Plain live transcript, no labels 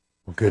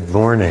Good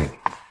morning.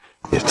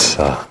 It's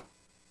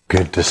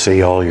good to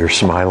see all your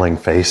smiling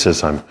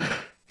faces. I'm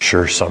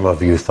sure some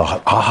of you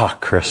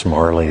thought, Chris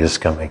Marley is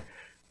coming.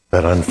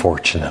 But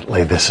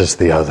unfortunately, this is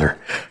the other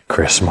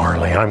Chris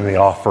Marley. I'm the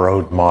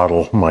off-road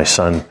model. My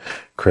son,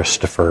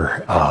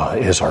 Christopher,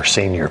 is our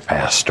senior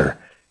pastor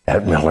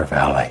at Miller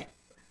Valley.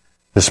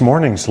 This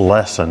morning's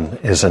lesson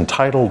is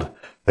entitled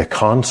The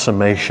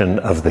Consummation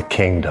of the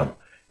Kingdom.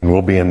 And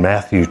we'll be in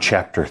Matthew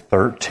chapter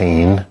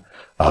 13,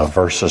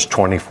 verses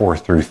 24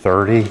 through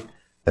 30.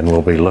 Then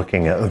we'll be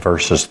looking at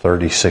verses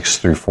 36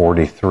 through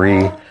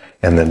 43,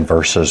 and then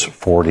verses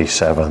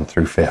 47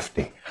 through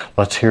 50.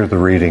 Let's hear the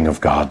reading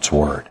of God's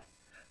Word.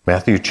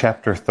 Matthew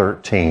chapter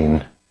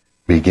 13,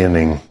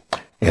 beginning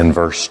in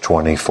verse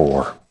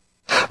 24.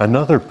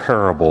 Another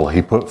parable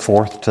he put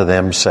forth to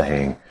them,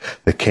 saying,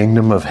 The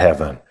kingdom of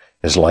heaven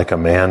is like a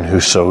man who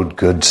sowed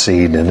good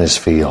seed in his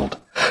field.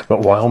 But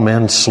while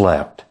men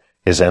slept,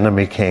 his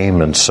enemy came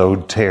and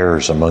sowed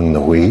tares among the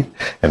wheat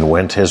and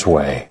went his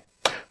way.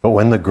 But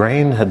when the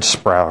grain had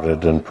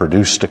sprouted and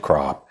produced a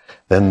crop,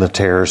 then the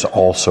tares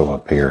also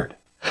appeared.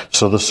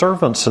 So the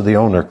servants of the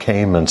owner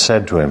came and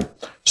said to him,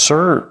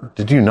 Sir,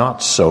 did you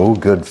not sow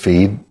good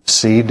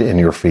seed in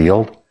your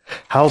field?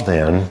 How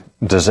then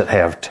does it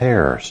have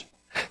tares?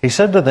 He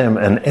said to them,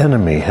 An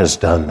enemy has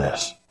done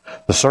this.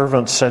 The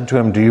servants said to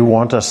him, Do you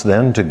want us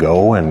then to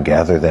go and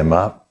gather them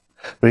up?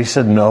 But he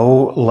said,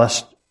 No,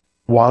 lest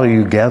while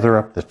you gather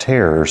up the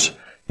tares,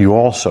 you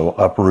also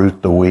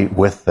uproot the wheat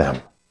with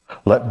them.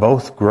 Let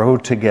both grow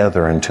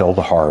together until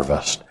the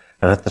harvest.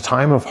 And at the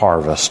time of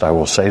harvest, I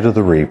will say to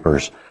the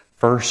reapers,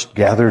 First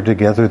gather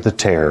together the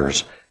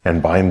tares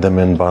and bind them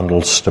in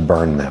bundles to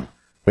burn them,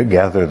 but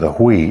gather the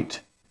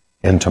wheat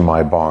into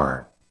my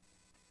barn.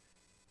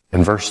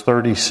 In verse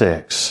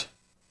 36,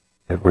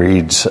 it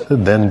reads,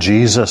 Then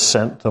Jesus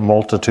sent the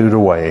multitude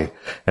away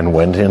and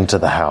went into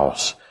the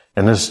house.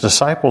 And his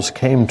disciples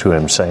came to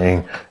him,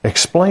 saying,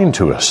 Explain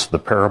to us the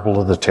parable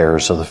of the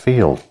tares of the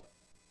field.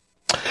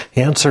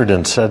 He answered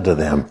and said to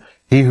them,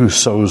 He who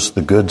sows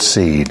the good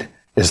seed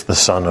is the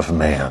Son of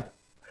Man.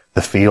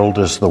 The field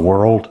is the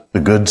world, the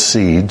good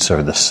seeds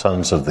are the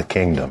sons of the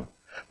kingdom,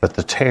 but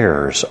the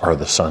tares are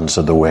the sons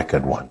of the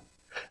wicked one.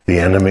 The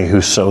enemy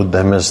who sowed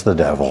them is the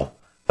devil.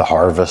 The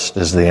harvest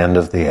is the end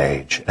of the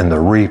age, and the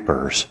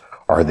reapers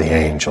are the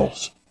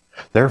angels.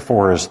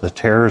 Therefore, as the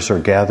tares are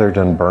gathered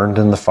and burned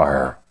in the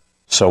fire,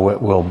 so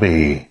it will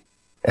be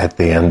at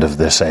the end of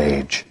this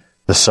age.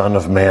 The Son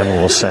of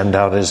Man will send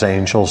out his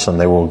angels, and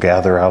they will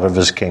gather out of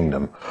his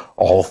kingdom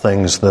all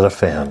things that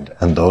offend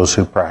and those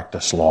who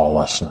practice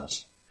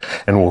lawlessness,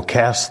 and will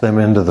cast them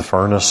into the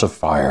furnace of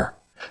fire.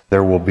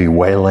 There will be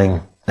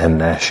wailing and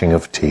gnashing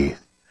of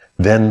teeth.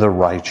 Then the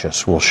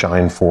righteous will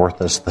shine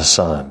forth as the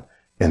sun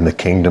in the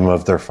kingdom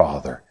of their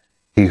Father.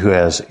 He who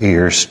has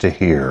ears to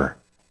hear,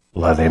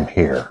 let him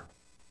hear.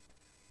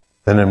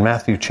 Then in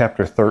Matthew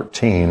chapter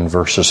 13,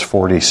 verses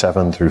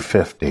 47 through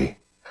 50,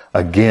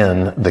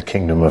 again the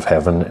kingdom of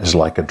heaven is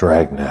like a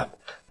dragnet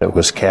that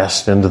was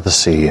cast into the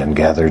sea and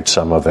gathered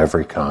some of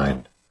every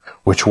kind,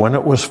 which when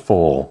it was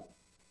full,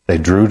 they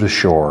drew to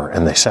shore,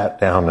 and they sat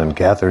down and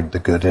gathered the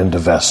good into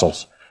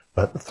vessels,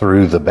 but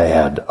threw the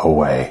bad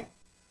away.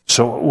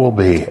 So it will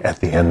be at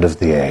the end of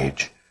the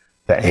age.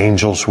 The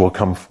angels will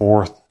come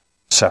forth,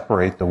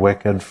 separate the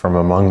wicked from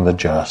among the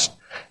just,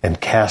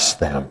 and cast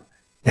them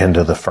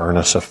into the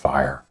furnace of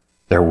fire.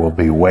 There will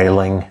be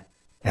wailing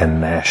and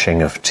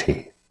gnashing of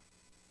teeth.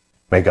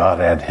 May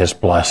God add his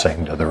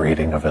blessing to the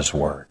reading of his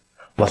word.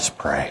 Let's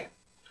pray.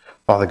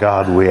 Father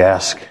God, we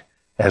ask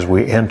as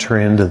we enter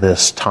into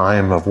this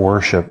time of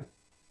worship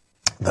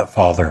that,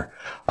 Father,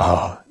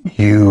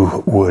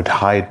 you would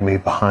hide me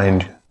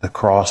behind the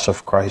cross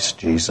of Christ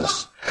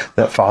Jesus.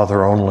 That,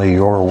 Father, only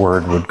your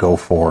word would go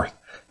forth.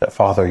 That,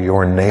 Father,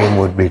 your name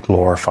would be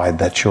glorified.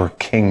 That your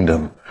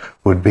kingdom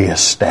would be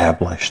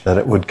established. That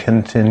it would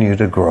continue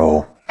to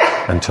grow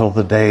until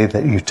the day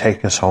that you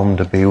take us home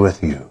to be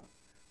with you.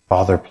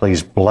 Father,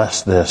 please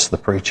bless this, the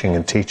preaching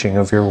and teaching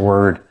of your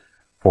word,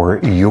 for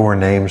your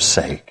name's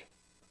sake.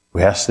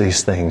 We ask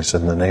these things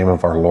in the name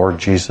of our Lord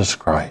Jesus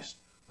Christ.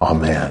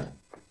 Amen.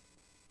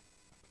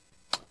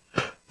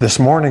 This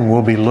morning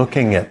we'll be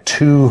looking at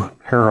two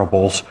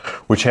parables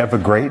which have a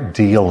great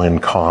deal in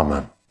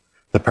common.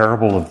 The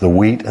parable of the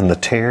wheat and the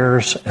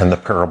tares and the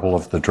parable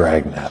of the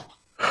dragnet.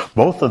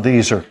 Both of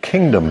these are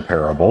kingdom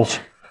parables.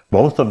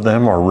 Both of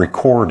them are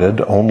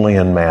recorded only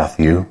in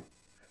Matthew.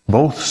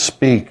 Both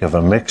speak of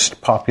a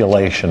mixed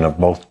population of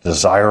both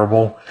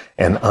desirable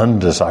and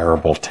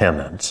undesirable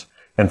tenants.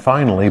 And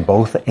finally,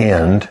 both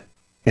end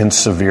in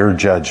severe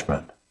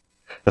judgment.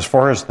 As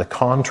far as the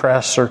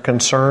contrasts are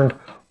concerned,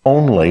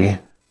 only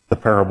the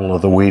parable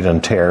of the wheat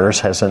and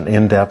tares has an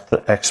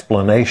in-depth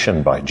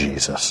explanation by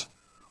Jesus.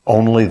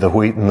 Only the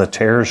wheat and the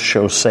tares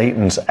show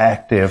Satan's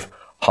active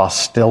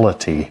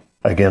hostility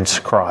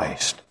against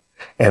Christ.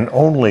 And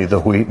only the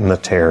wheat and the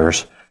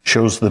tares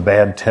shows the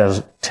bad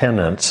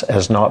tenants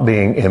as not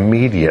being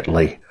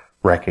immediately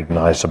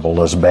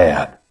recognizable as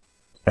bad.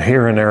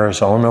 Here in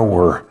Arizona,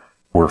 we're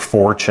We're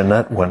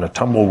fortunate when a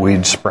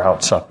tumbleweed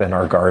sprouts up in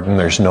our garden,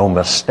 there's no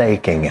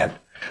mistaking it.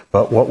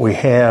 But what we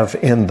have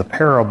in the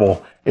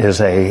parable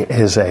is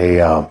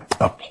a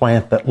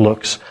plant that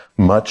looks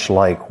much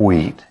like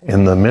wheat.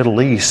 In the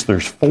Middle East,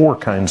 there's 4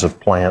 kinds of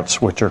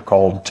plants which are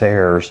called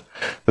tares,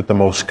 but the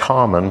most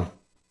common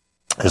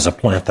is a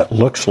plant that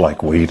looks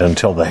like wheat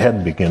until the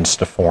head begins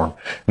to form.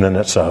 And then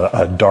it's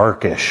a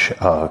darkish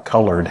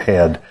colored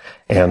head.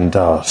 And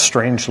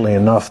strangely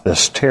enough,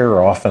 this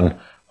tare often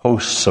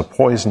hosts a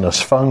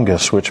poisonous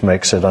fungus which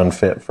makes it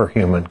unfit for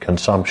human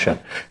consumption.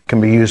 It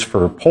can be used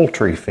for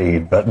poultry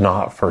feed, but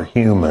not for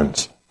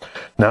humans.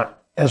 Now,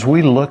 as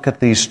we look at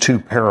these 2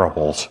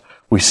 parables,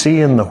 we see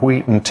in the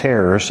wheat and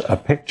tares a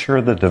picture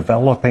of the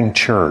developing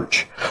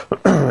church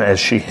as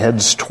she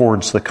heads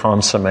towards the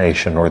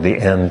consummation or the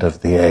end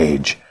of the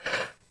age.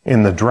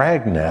 In the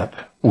Dragnet,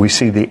 we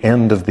see the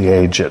end of the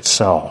age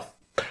itself.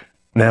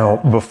 Now,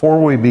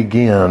 before we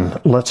begin,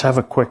 let's have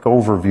a quick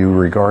overview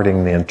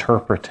regarding the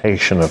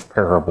interpretation of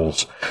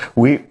parables.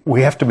 We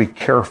have to be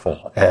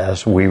careful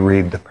as we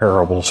read the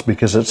parables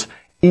because it's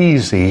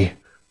easy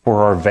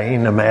for our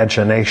vain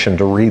imagination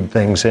to read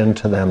things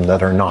into them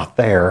that are not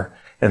there.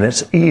 And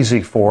it's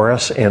easy for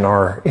us in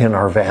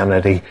our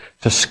vanity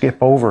to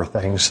skip over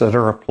things that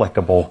are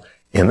applicable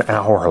in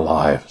our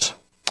lives.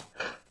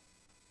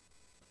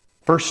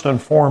 First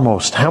and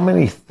foremost, how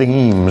many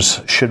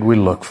themes should we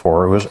look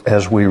for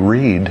as we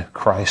read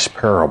Christ's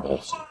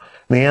parables?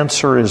 The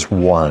answer is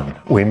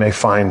 1. We may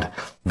find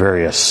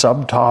various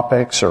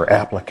subtopics or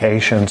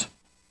applications,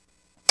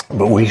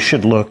 but we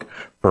should look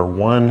for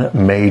one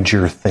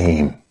major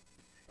theme.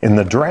 In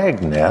the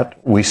Dragnet,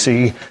 we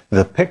see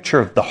the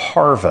picture of the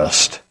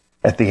harvest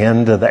at the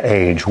end of the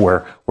age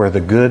where the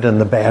good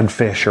and the bad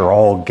fish are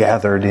all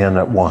gathered in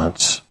at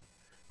once.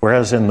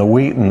 Whereas in the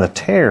wheat and the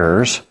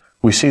tares,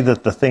 we see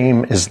that the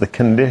theme is the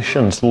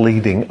conditions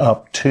leading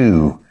up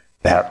to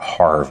that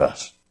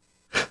harvest.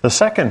 The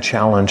second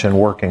challenge in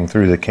working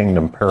through the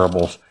kingdom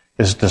parables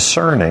is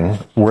discerning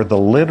where the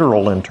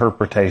literal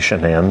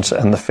interpretation ends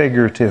and the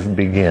figurative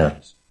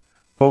begins.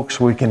 Folks,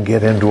 we can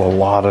get into a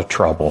lot of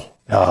trouble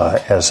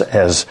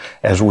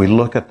as we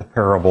look at the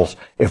parables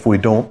if we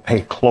don't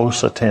pay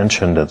close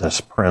attention to this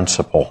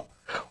principle.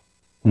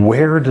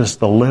 Where does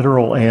the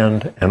literal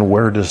end and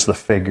where does the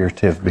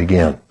figurative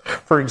begin?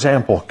 For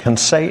example, can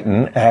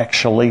Satan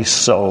actually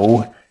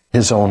sow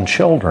his own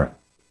children?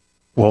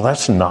 Well,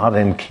 that's not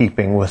in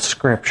keeping with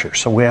Scripture.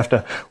 So we have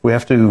to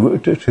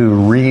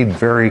read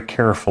very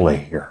carefully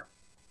here.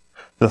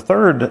 The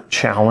third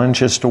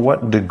challenge is to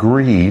what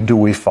degree do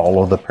we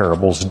follow the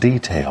parable's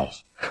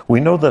details? We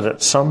know that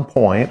at some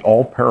point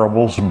all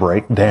parables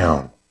break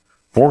down.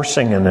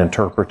 Forcing an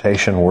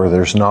interpretation where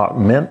there's not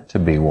meant to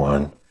be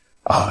one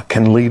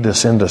can lead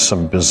us into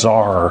some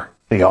bizarre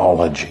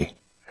theology.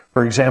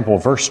 For example,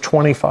 verse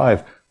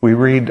 25, we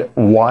read,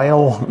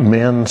 "While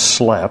men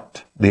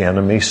slept, the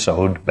enemy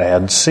sowed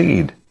bad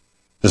seed."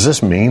 Does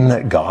this mean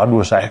that God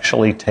was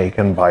actually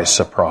taken by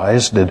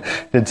surprise? Did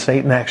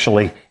Satan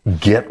actually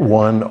get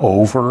one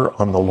over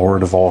on the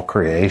Lord of all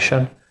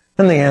creation?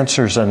 And the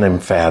answer is an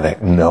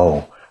emphatic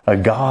no. A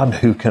God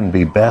who can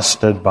be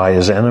bested by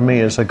his enemy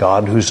is a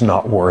God who's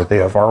not worthy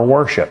of our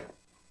worship.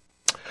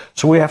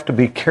 So we have to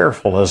be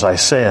careful, as I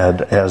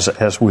said,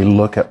 as we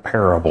look at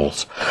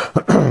parables.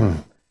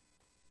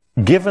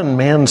 Given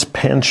man's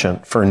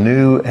penchant for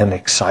new and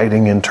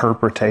exciting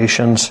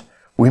interpretations,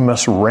 we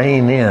must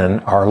rein in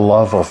our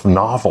love of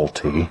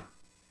novelty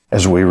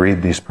as we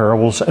read these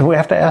parables, and we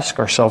have to ask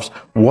ourselves,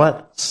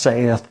 what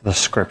saith the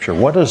Scripture?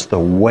 What does the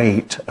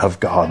weight of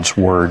God's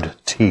Word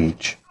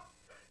teach?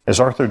 As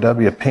Arthur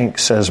W. Pink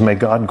says, may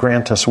God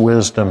grant us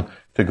wisdom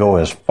to go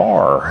as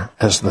far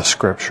as the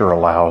Scripture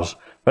allows,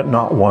 but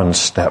not one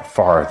step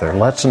farther.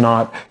 Let's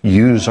not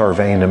use our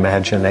vain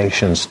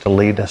imaginations to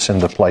lead us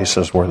into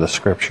places where the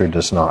Scripture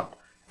does not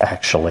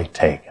actually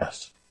take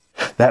us.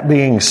 That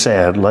being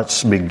said,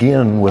 let's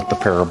begin with the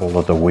parable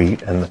of the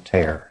wheat and the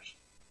tares.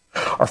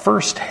 Our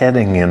first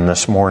heading in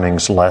this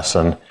morning's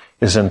lesson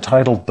is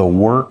entitled The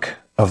Work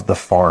of the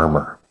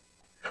Farmer.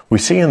 We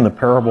see in the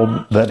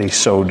parable that he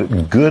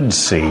sowed good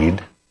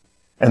seed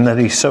and that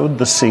he sowed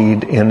the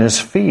seed in his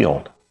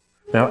field.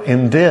 Now,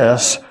 in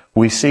this,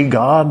 we see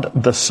God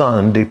the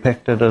Son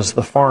depicted as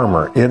the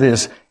farmer. It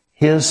is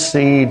his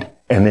seed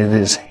and it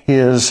is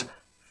his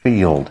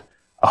field.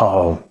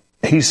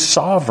 He's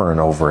sovereign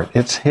over it.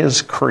 It's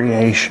his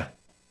creation.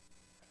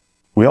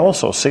 We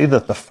also see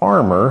that the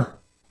farmer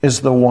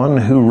is the one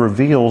who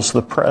reveals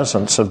the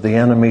presence of the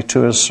enemy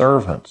to his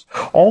servants.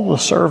 All the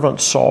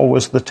servants saw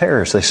was the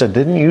tares. They said,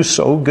 didn't you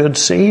sow good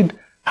seed?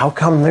 How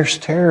come there's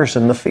tares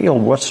in the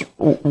field?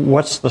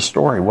 What's the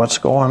story? What's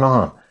going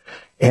on?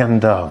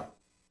 And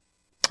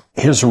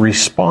his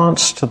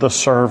response to the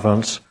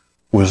servants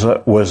was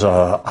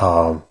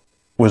a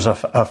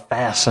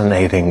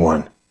fascinating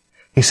one.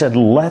 He said,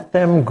 let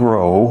them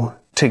grow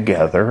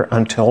together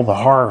until the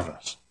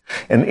harvest.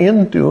 And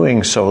in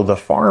doing so, the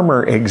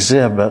farmer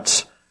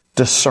exhibits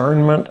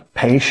Discernment,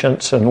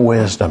 patience, and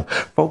wisdom.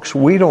 Folks,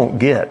 we don't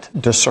get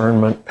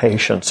discernment,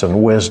 patience,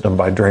 and wisdom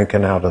by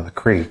drinking out of the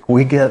creek.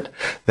 We get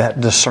that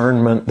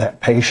discernment,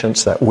 that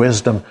patience, that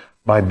wisdom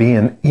by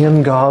being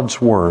in God's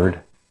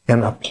Word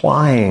and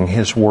applying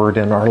His Word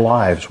in our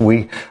lives.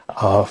 We,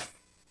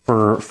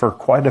 for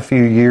quite a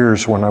few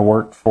years when I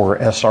worked for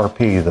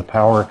SRP, the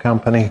power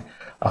company,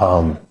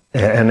 and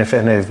if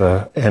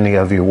any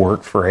of you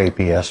work for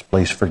APS,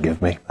 please forgive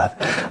me.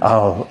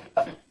 But,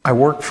 I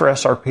worked for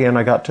SRP and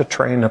I got to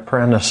train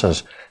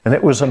apprentices. And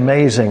it was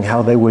amazing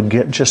how they would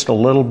get just a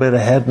little bit of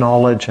head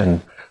knowledge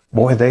and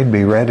boy, they'd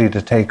be ready to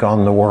take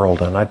on the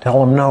world. And I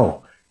tell them,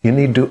 no, you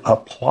need to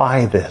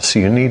apply this.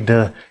 You need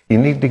to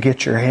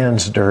get your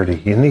hands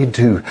dirty. You need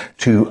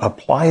to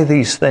apply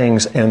these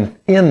things. And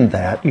in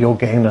that, you'll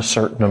gain a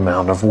certain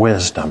amount of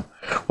wisdom.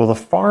 Well, the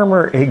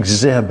farmer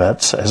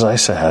exhibits, as I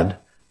said,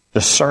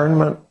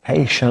 discernment,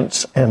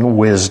 patience, and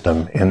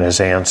wisdom in his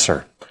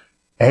answer.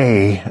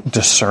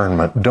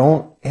 Discernment.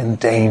 Don't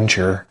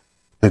endanger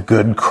the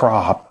good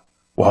crop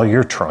while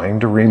you're trying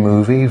to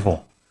remove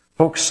evil.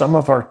 Folks,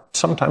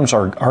 sometimes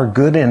our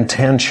good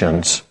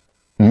intentions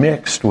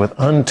mixed with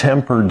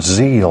untempered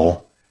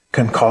zeal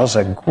can cause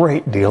a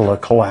great deal of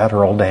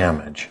collateral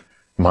damage.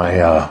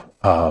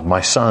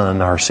 My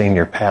son, our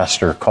senior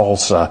pastor,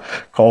 calls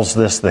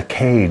this the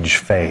cage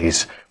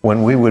phase,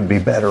 when we would be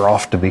better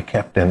off to be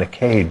kept in a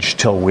cage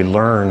till we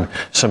learn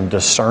some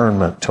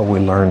discernment, till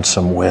we learn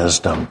some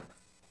wisdom.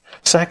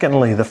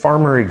 Secondly, the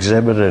farmer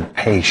exhibited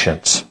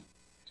patience.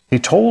 He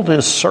told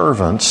his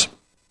servants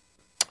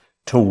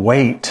to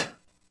wait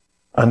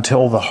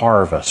until the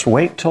harvest.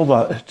 Wait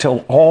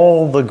till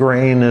all the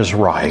grain is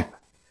ripe.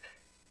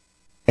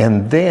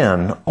 And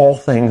then all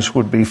things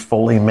would be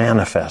fully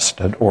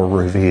manifested or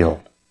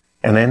revealed.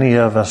 And any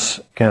of us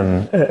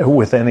can,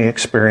 with any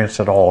experience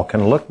at all,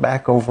 can look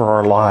back over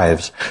our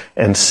lives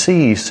and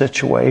see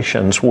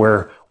situations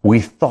where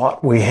we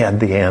thought we had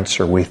the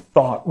answer. We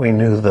thought we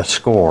knew the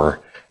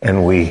score.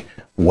 And we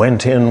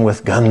went in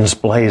with guns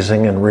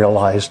blazing and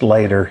realized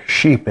later,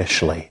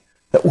 sheepishly,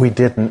 that we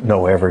didn't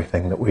know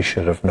everything that we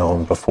should have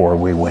known before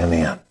we went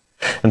in.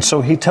 And so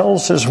he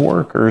tells his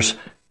workers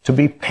to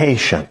be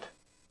patient.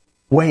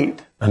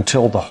 Wait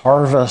until the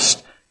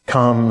harvest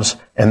comes,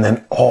 and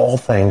then all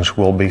things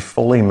will be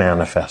fully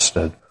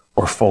manifested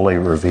or fully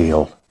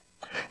revealed.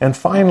 And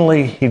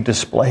finally, he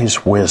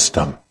displays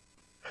wisdom.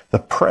 The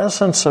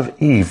presence of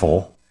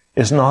evil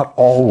is not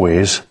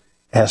always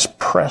as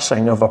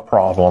pressing of a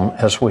problem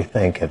as we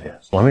think it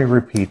is. Let me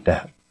repeat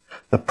that.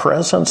 The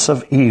presence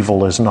of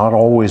evil is not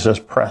always as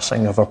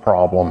pressing of a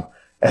problem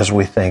as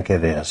we think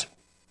it is.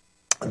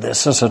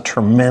 This is a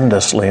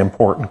tremendously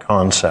important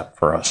concept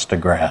for us to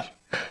grasp.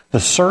 The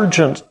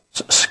servants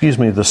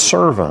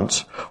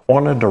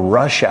wanted to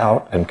rush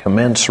out and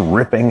commence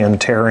ripping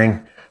and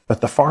tearing,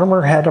 but the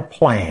farmer had a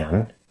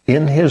plan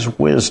in his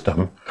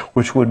wisdom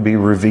which would be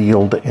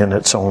revealed in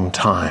its own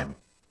time.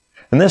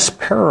 And this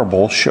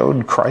parable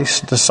showed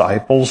Christ's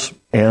disciples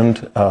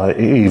and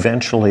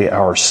eventually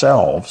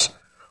ourselves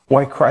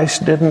why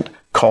Christ didn't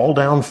call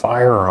down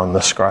fire on the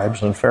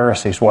scribes and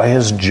Pharisees, why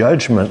his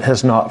judgment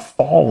has not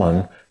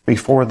fallen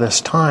before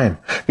this time.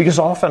 Because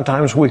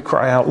oftentimes we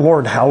cry out,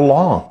 Lord, how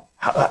long?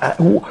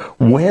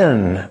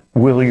 When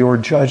will your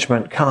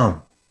judgment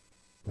come?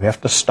 We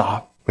have to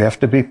stop. We have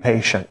to be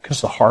patient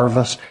because the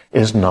harvest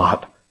is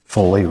not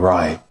fully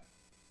ripe.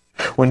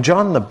 When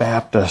John the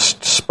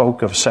Baptist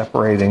spoke of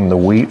separating the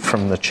wheat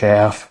from the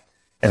chaff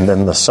and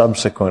then the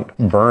subsequent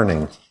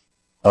burning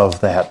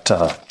of that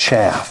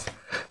chaff,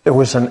 there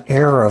was an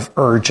air of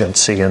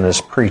urgency in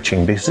his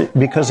preaching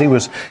because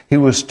he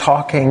was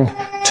talking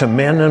to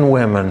men and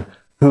women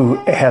who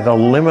had a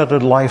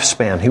limited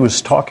lifespan. He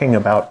was talking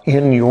about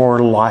in your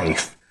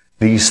life,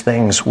 these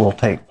things will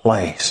take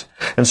place.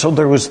 And so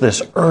there was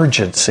this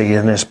urgency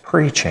in his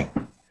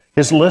preaching.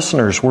 His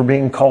listeners were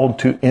being called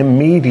to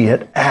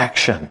immediate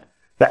action.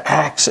 The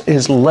axe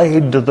is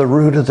laid to the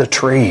root of the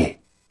tree.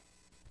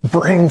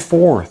 Bring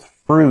forth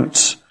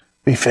fruits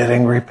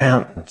befitting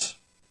repentance.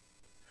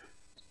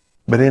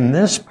 But in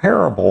this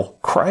parable,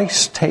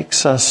 Christ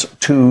takes us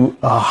to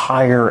a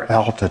higher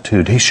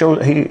altitude. He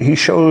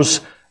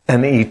shows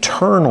an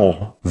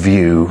eternal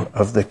view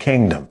of the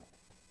kingdom.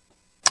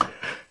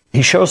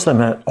 He shows them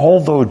that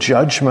although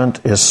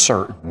judgment is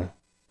certain,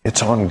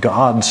 it's on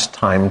God's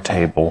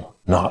timetable,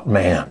 not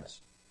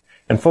man's.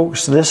 And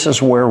folks, this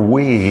is where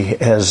we,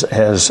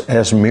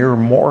 as mere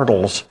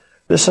mortals,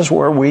 this is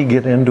where we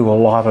get into a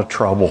lot of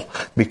trouble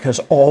because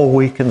all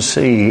we can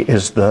see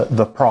is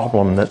the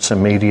problem that's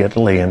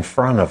immediately in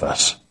front of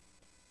us.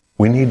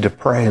 We need to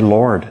pray,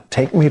 Lord,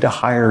 take me to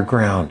higher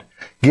ground.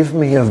 Give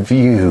me a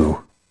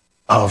view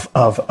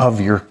of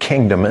your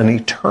kingdom, an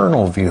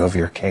eternal view of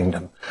your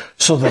kingdom,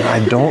 so that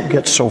I don't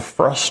get so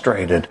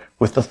frustrated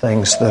with the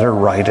things that are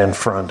right in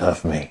front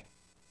of me.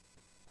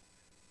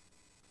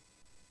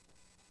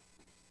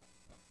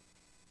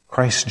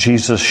 Christ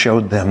Jesus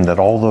showed them that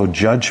although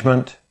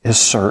judgment is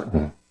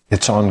certain,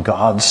 it's on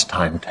God's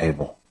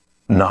timetable,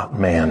 not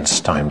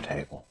man's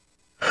timetable.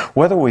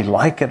 Whether we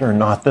like it or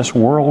not, this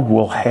world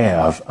will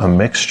have a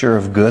mixture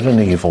of good and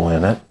evil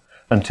in it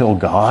until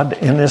God,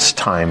 in His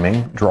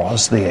timing,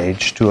 draws the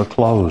age to a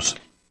close.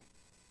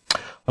 I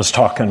was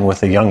talking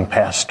with a young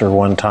pastor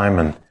one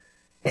time,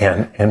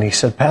 and he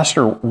said,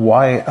 Pastor,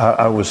 why,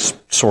 I was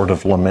sort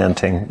of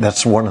lamenting.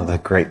 That's one of the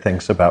great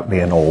things about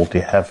being old.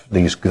 You have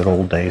these good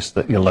old days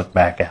that you look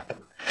back at.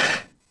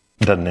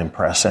 Doesn't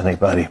impress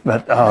anybody.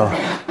 But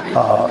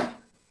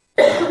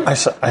I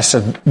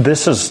said,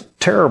 this is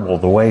terrible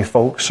the way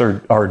folks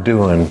are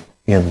doing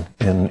in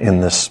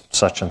this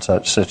such and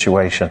such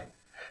situation.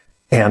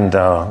 And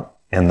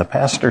the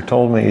pastor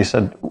told me, he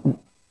said,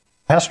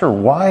 Pastor,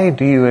 why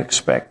do you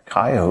expect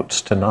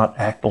coyotes to not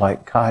act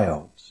like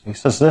coyotes? He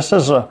says, this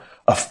is a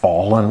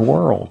fallen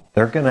world.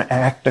 They're going to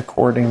act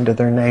according to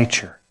their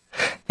nature.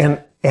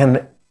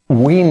 And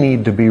we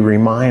need to be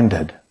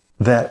reminded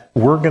that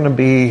we're going to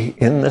be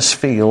in this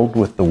field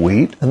with the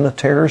wheat and the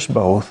tares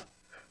both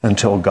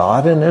until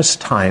God in His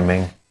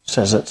timing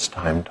says it's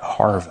time to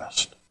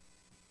harvest.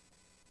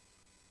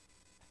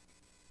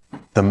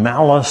 The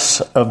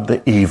malice of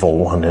the evil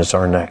one is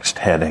our next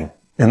heading.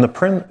 In the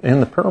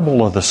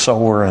parable of the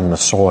sower and the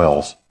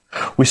soils,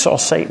 we saw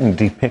Satan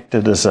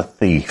depicted as a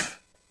thief.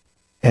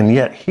 And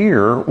yet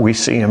here we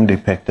see him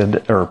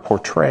depicted or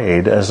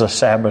portrayed as a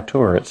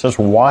saboteur. It says,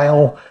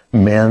 while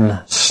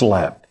men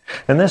slept.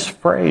 And this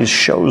phrase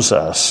shows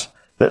us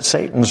that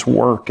Satan's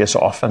work is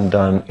often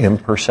done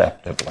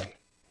imperceptibly.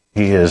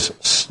 He is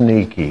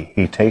sneaky.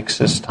 He takes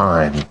his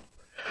time.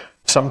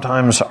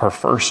 Sometimes our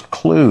first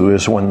clue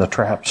is when the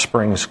trap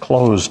springs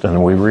closed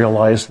and we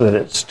realize that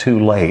it's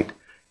too late.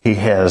 He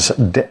has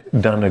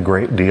done a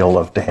great deal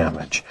of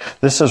damage.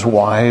 This is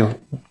why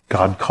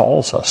God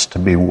calls us to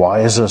be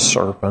wise as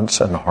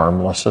serpents and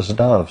harmless as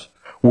doves.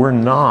 We're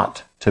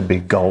not to be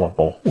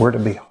gullible. We're to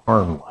be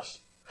harmless.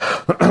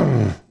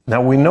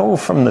 Now, we know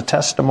from the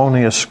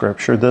testimony of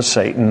Scripture that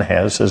Satan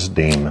has his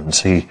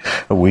demons.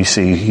 We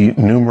see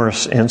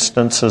numerous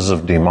instances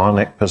of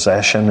demonic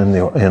possession in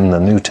the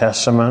New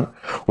Testament.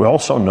 We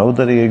also know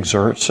that he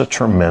exerts a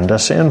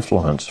tremendous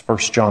influence. 1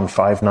 John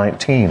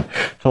 5:19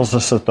 tells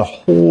us that the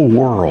whole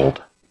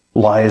world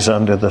lies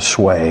under the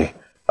sway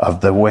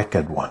of the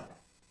wicked one.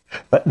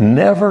 But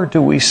never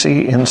do we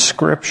see in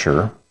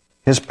Scripture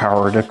his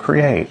power to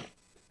create.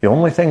 The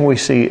only thing we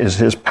see is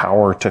his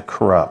power to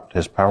corrupt,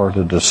 his power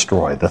to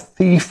destroy. The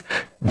thief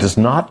does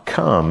not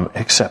come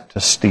except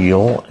to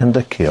steal and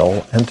to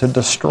kill and to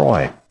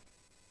destroy.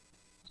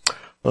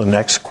 The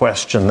next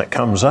question that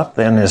comes up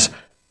then is,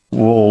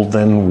 well,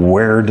 then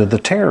where do the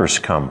tares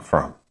come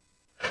from?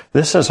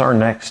 This is our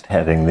next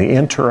heading, the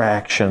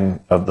interaction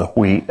of the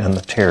wheat and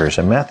the tares.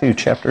 In Matthew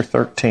chapter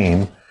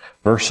 13,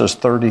 verses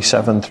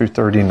 37 through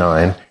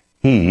 39,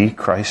 He,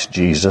 Christ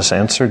Jesus,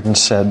 answered and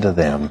said to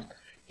them,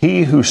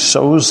 He who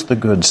sows the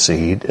good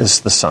seed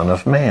is the Son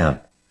of Man.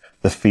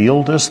 The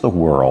field is the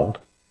world.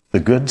 The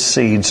good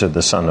seeds are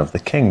the son of the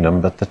kingdom,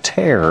 but the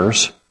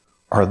tares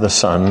are the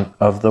son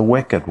of the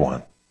wicked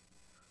one.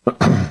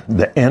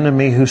 The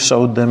enemy who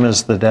sowed them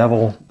is the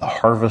devil. The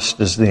harvest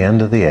is the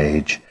end of the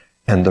age,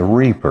 and the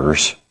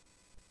reapers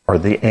are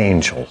the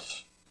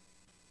angels.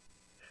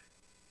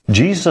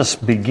 Jesus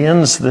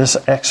begins this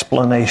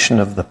explanation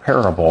of the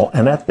parable,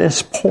 and at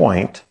this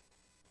point,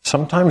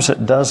 sometimes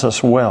it does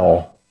us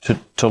well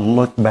to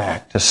look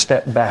back, to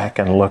step back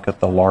and look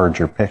at the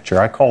larger picture.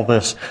 I call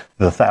this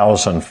the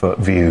 1,000-foot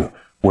view,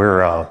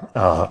 where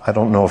I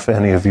don't know if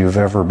any of you have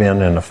ever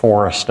been in a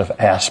forest of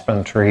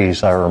aspen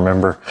trees. I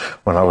remember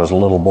when I was a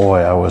little boy,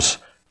 I was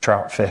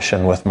trout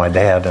fishing with my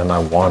dad, and I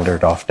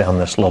wandered off down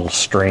this little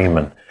stream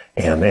and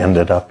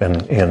ended up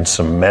in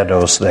some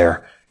meadows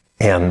there.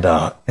 And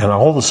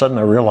all of a sudden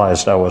I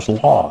realized I was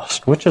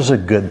lost, which is a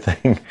good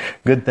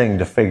thing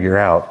to figure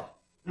out.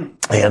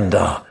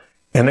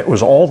 And it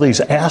was all these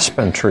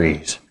aspen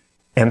trees.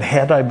 And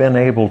had I been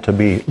able to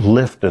be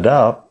lifted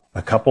up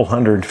a couple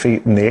 100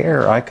 feet in the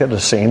air, I could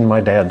have seen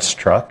my dad's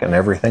truck and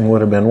everything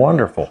would have been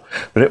wonderful.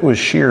 But it was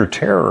sheer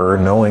terror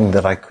knowing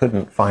that I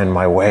couldn't find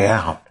my way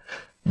out.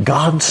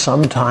 God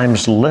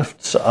sometimes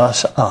lifts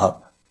us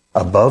up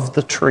above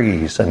the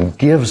trees and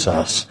gives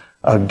us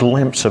a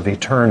glimpse of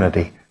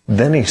eternity.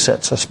 Then He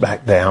sets us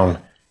back down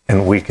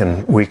and we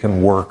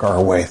can work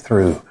our way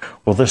through.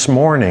 Well, this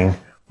morning,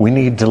 we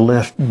need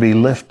to be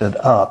lifted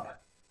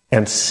up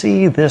and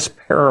see this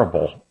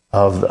parable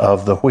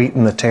of the wheat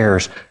and the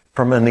tares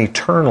from an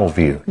eternal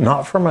view,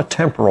 not from a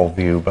temporal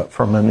view, but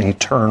from an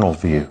eternal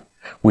view.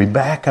 We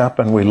back up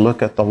and we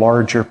look at the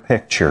larger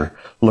picture,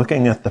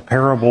 looking at the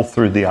parable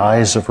through the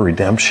eyes of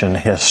redemption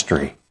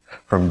history,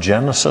 from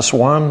Genesis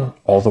 1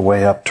 all the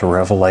way up to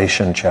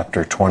Revelation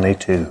chapter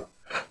 22.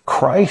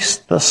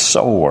 Christ the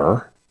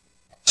sower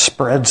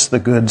spreads the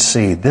good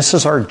seed. This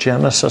is our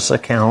Genesis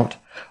account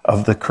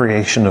of the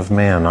creation of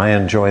man. I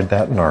enjoyed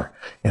that in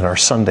our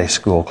Sunday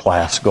school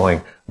class,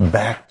 going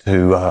back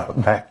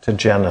to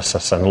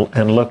Genesis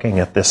and looking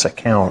at this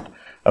account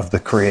of the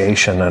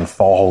creation and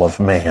fall of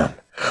man.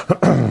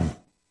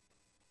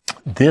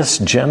 This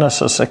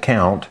Genesis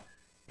account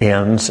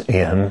ends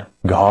in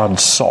God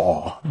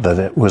saw that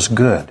it was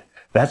good.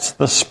 That's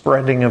the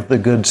spreading of the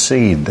good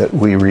seed that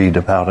we read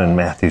about in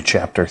Matthew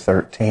chapter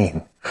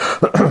 13.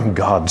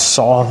 God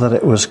saw that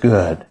it was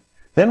good.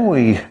 Then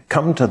we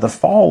come to the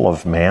fall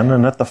of man,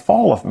 and at the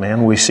fall of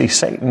man we see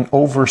Satan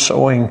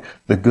oversowing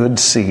the good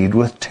seed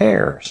with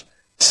tares.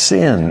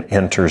 Sin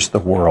enters the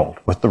world,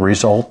 with the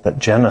result that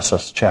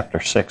Genesis chapter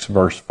 6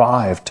 verse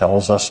 5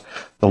 tells us,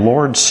 the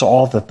Lord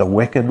saw that the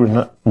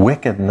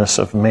wickedness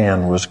of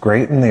man was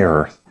great in the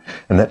earth,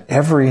 and that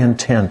every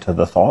intent of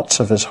the thoughts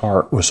of his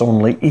heart was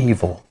only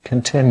evil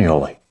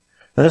continually.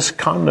 This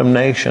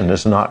condemnation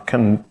is not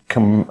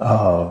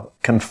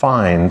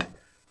confined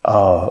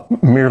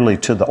merely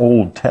to the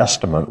Old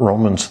Testament.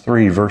 Romans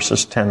 3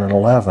 verses 10 and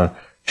 11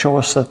 show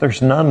us that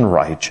there's none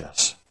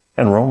righteous.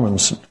 And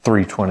Romans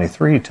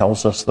 3:23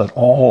 tells us that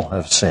all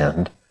have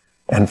sinned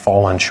and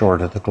fallen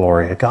short of the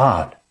glory of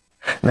God.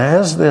 Now,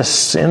 as this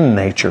sin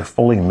nature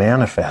fully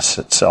manifests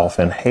itself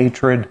in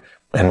hatred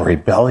and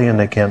rebellion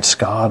against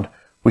God,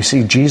 we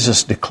see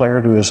Jesus declare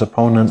to his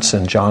opponents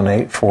in John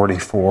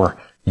 8:44,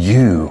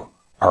 "You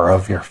are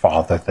of your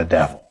father the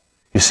devil."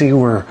 You see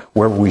where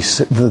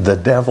the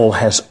devil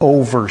has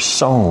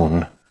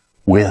oversown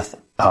with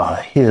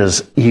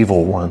his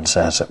evil ones,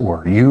 as it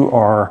were. You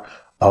are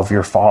of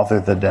your father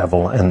the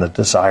devil, and the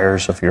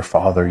desires of your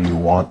father you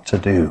want to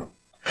do.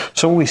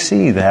 So we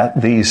see that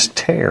these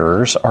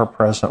tares are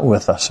present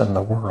with us in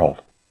the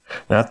world.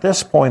 Now at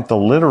this point the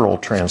literal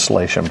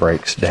translation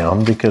breaks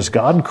down, because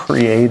God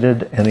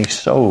created and he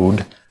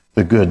sowed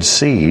the good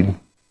seed.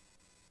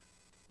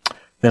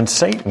 Then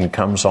Satan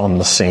comes on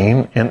the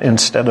scene, and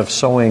instead of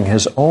sowing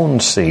his own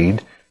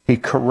seed, he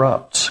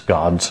corrupts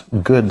God's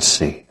good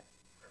seed.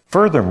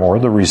 Furthermore,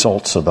 the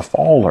results of the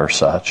fall are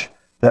such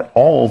that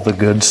all the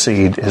good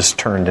seed is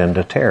turned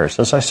into tares.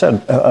 As I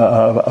said,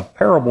 a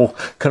parable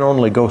can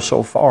only go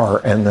so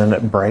far, and then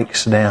it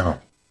breaks down.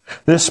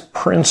 This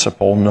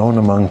principle, known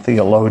among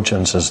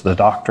theologians as the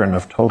doctrine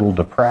of total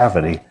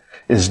depravity,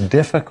 is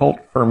difficult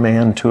for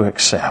man to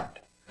accept.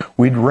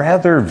 We'd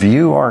rather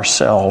view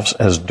ourselves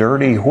as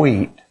dirty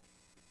wheat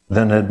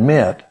than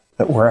admit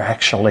that we're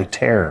actually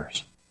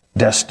tares,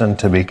 destined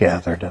to be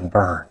gathered and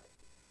burned.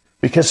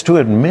 Because to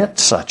admit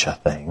such a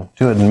thing,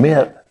 to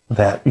admit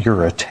that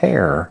you're a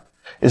tare,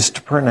 is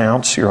to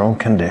pronounce your own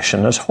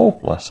condition as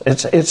hopeless.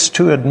 It's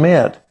to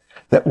admit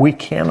that we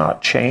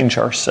cannot change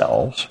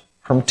ourselves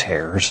from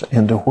tares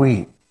into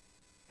wheat.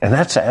 And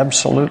that's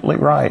absolutely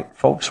right.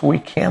 Folks, we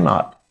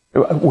cannot.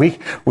 We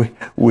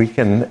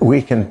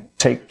can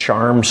take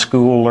charm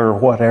school or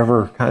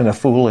whatever kind of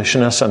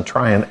foolishness and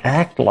try and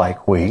act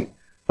like wheat.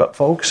 But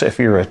folks, if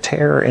you're a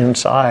tare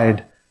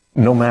inside,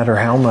 no matter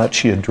how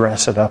much you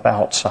dress it up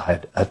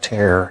outside, a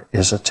tare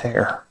is a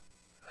tare.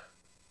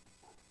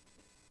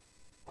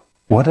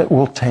 What it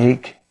will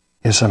take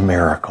is a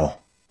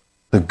miracle.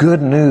 The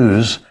good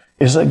news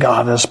is that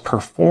God has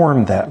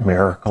performed that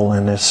miracle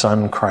in his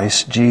Son,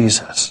 Christ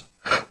Jesus.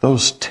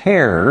 Those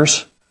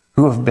tares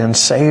who have been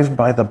saved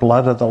by the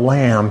blood of the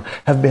Lamb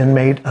have been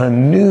made a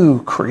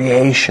new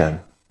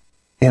creation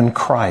in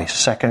Christ.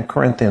 2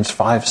 Corinthians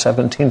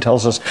 5:17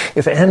 tells us,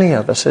 if any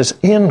of us is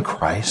in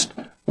Christ,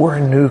 we're a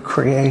new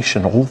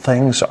creation. Old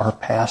things are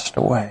passed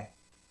away.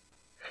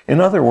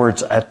 In other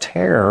words, a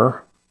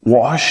tare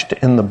washed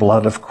in the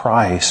blood of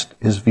Christ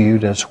is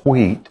viewed as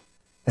wheat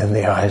in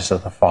the eyes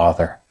of the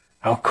Father.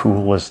 How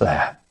cool is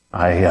that?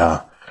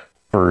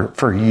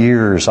 For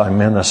years I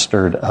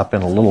ministered up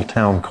in a little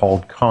town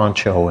called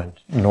Concho in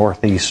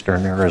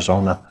northeastern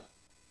Arizona,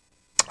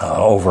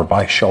 over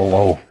by Show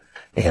Low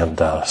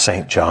and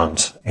St.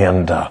 John's.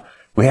 And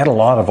we had a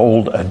lot of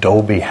old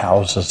adobe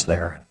houses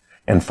there,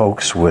 and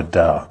folks would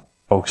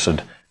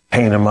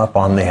paint them up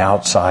on the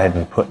outside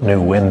and put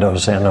new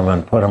windows in them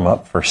and put them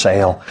up for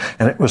sale.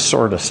 And it was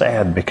sort of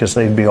sad because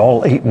they'd be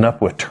all eaten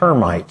up with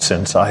termites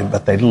inside,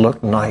 but they'd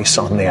look nice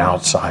on the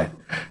outside.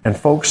 And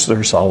folks,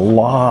 there's a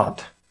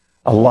lot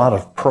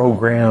of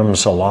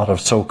programs, a lot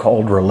of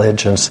so-called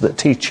religions that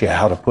teach you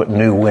how to put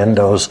new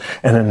windows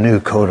and a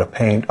new coat of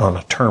paint on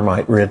a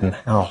termite-ridden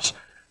house.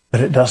 But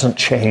it doesn't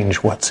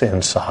change what's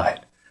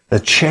inside. The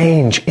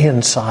change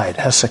inside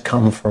has to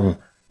come from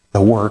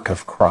the work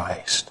of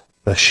Christ.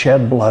 The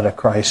shed blood of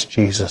Christ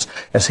Jesus.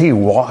 As he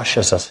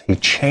washes us, he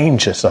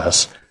changes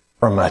us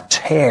from a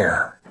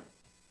tare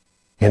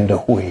into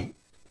wheat.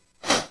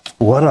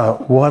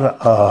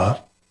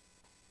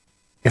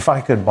 If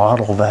I could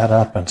bottle that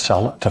up and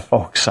sell it to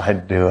folks,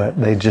 I'd do it.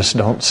 They just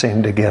don't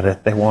seem to get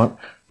it. They want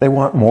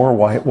more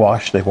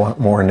whitewash. They want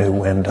more new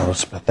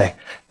windows, but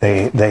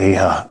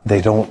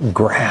they don't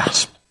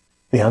grasp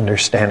the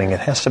understanding. It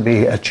has to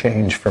be a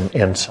change from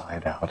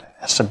inside out. It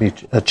has to be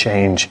a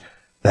change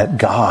that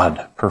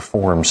God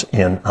performs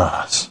in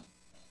us.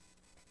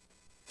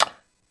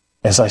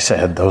 As I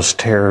said, those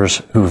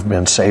tares who've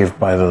been saved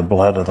by the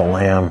blood of the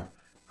Lamb,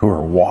 who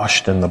are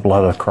washed in the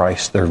blood of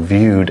Christ, they're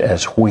viewed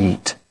as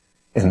wheat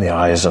in the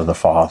eyes of the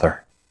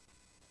Father.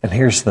 And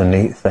here's the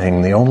neat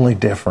thing. The only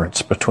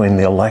difference between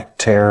the elect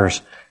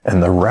tares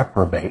and the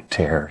reprobate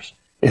tares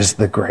is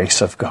the grace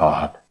of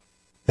God.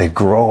 They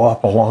grow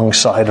up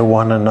alongside of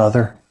one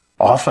another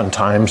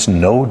oftentimes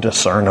no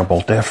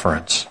discernible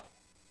difference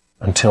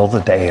until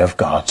the day of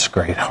God's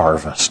great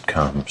harvest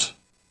comes.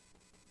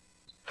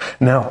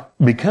 Now,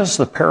 because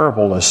the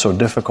parable is so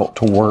difficult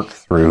to work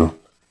through,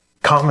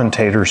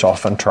 commentators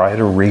often try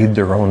to read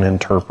their own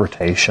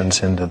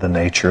interpretations into the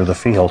nature of the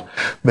field.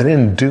 But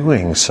in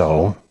doing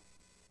so,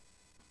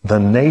 the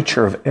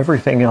nature of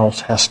everything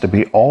else has to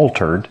be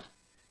altered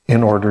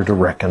in order to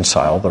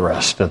reconcile the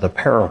rest of the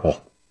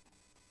parable.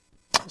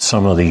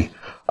 Some of the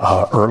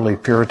early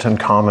Puritan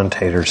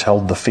commentators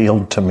held the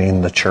field to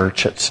mean the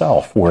church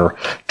itself, where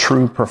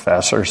true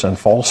professors and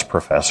false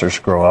professors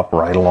grow up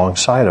right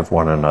alongside of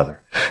one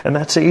another. And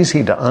that's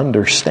easy to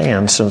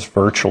understand since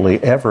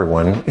virtually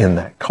everyone in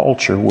that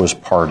culture was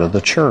part of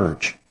the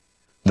church.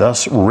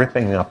 Thus,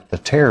 ripping up the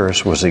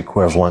tares was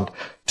equivalent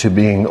to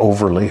being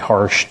overly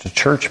harsh to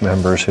church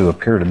members who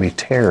appear to be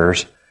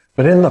tares,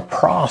 but in the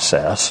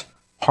process,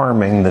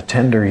 harming the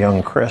tender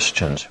young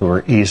Christians who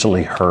are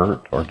easily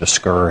hurt or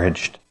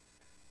discouraged.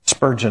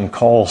 Spurgeon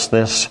calls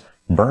this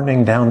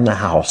burning down the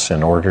house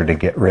in order to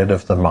get rid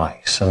of the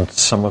mice, and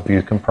some of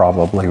you can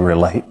probably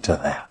relate to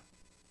that.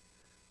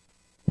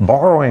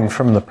 Borrowing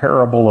from the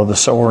parable of the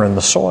sower and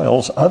the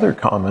soils, other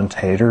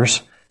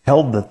commentators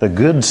held that the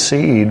good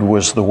seed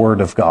was the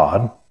word of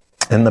God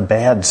and the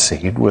bad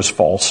seed was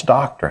false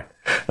doctrine.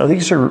 Now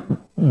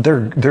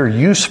they're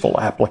useful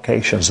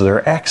applications,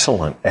 they're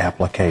excellent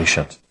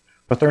applications,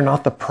 but they're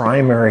not the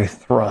primary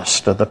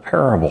thrust of the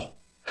parable.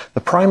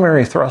 The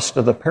primary thrust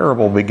of the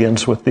parable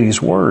begins with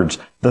these words: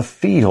 the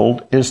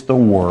field is the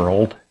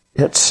world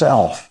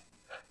itself.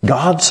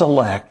 God's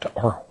elect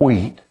are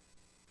wheat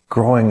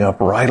growing up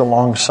right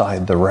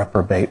alongside the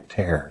reprobate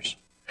tares.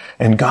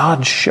 And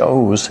God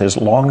shows his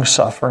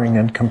long-suffering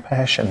and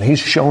compassion. He's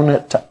shown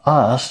it to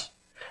us,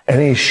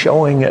 and he's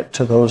showing it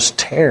to those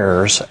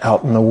tares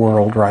out in the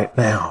world right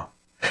now.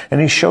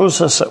 And he shows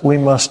us that we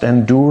must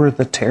endure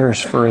the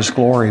tares for his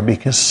glory,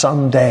 because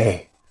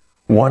someday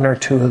one or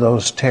two of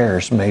those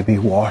tares may be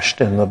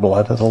washed in the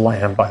blood of the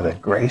Lamb by the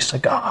grace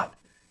of God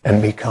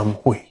and become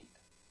wheat.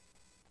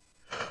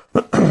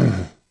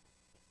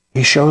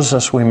 He shows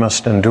us we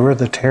must endure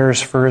the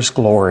tares for his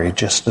glory,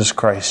 just as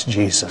Christ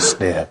Jesus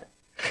did.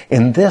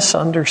 In this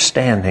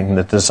understanding,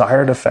 the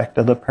desired effect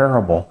of the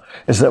parable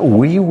is that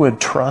we would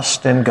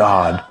trust in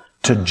God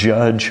to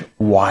judge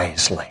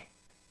wisely.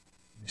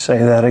 Say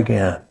that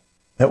again.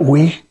 That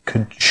we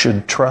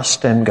should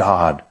trust in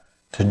God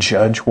to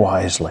judge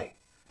wisely,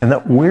 and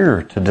that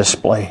we're to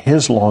display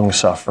his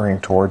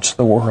long-suffering towards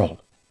the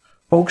world.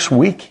 Folks,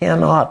 we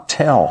cannot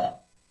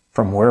tell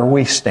from where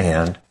we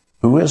stand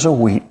who is a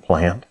wheat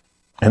plant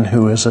and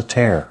who is a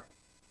tare.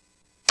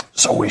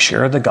 So we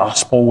share the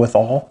gospel with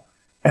all,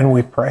 and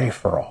we pray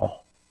for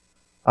all.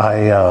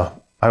 I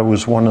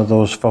was one of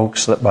those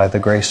folks that by the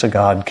grace of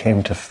God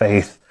came to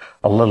faith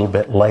a little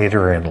bit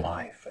later in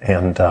life.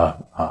 And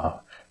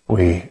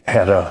we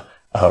had a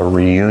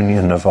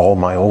reunion of all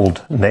my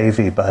old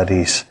Navy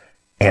buddies,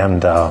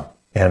 and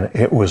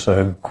it was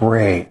a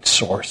great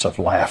source of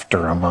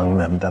laughter among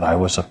them that I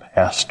was a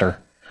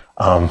pastor.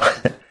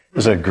 It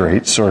was a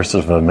great source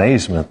of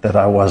amazement that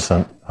I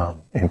wasn't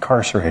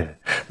incarcerated.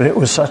 But it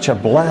was such a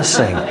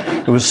blessing.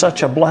 It was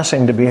such a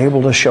blessing to be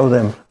able to show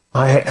them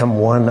I am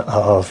one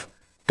of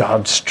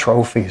God's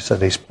trophies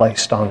that he's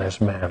placed on his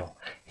mantle.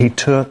 He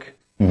took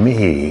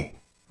me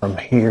from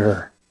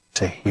here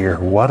to here.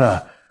 What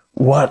a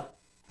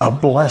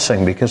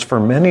blessing, because for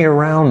many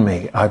around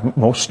me, I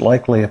most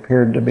likely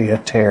appeared to be a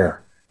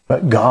tare.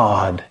 But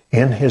God,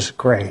 in his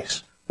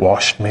grace,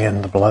 washed me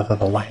in the blood of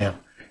the Lamb,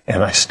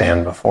 and I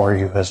stand before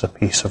you as a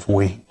piece of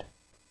wheat.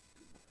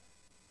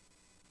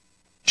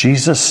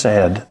 Jesus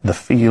said the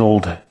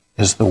field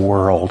is the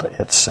world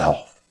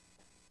itself.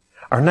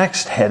 Our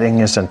next heading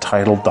is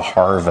entitled The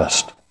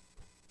Harvest.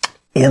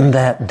 In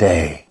that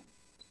day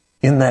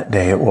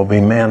it will be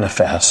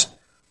manifest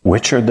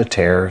which are the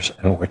tares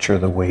and which are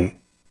the wheat.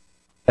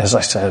 As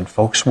I said,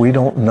 folks, we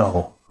don't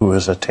know who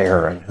is a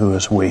tare and who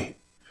is wheat.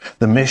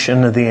 The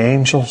mission of the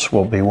angels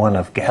will be one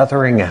of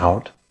gathering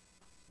out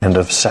and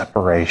of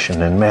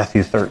separation. In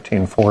Matthew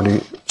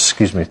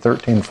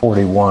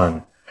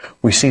 13:41,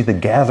 we see the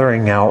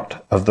gathering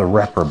out of the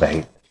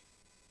reprobate.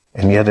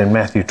 And yet in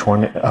Matthew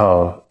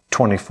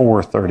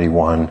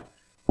 24:31,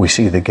 we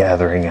see the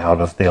gathering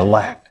out of the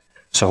elect.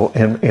 So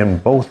in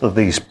both of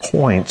these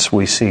points,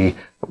 we see,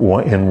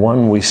 in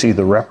one we see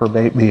the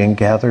reprobate being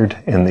gathered,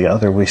 in the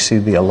other we see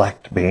the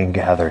elect being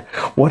gathered.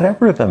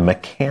 Whatever the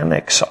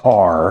mechanics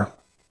are,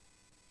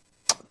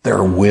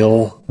 there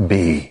will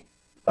be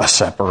a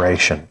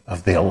separation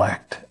of the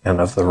elect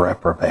and of the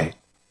reprobate.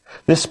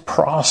 This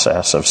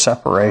process of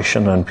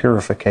separation and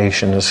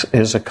purification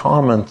is a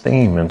common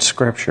theme in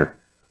Scripture.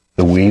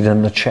 The wheat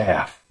and the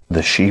chaff,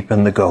 the sheep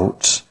and the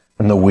goats,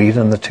 and the wheat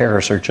and the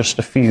tares are just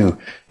a few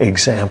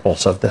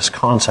examples of this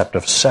concept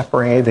of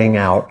separating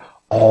out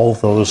all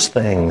those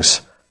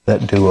things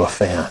that do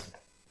offend.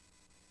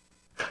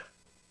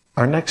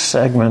 Our next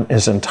segment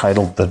is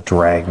entitled The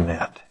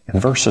Dragnet.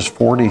 In verses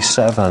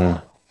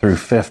 47 through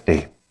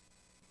 50,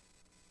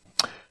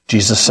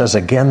 Jesus says,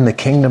 again, the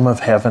kingdom of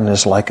heaven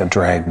is like a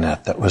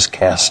dragnet that was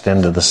cast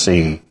into the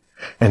sea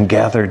and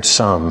gathered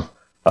some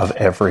of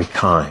every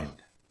kind,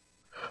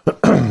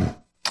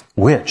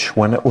 which,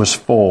 when it was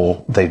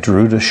full, they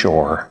drew to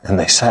shore, and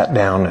they sat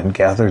down and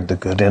gathered the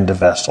good into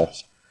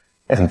vessels,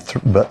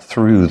 but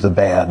threw the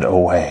bad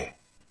away.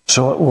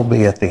 So it will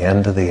be at the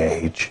end of the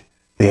age.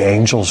 The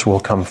angels will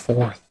come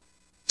forth,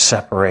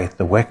 separate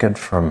the wicked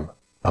from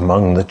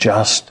among the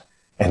just,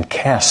 and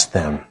cast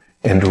them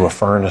into a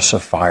furnace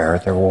of fire.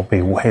 There will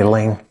be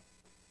wailing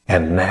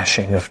and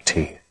gnashing of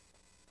teeth.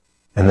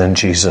 And then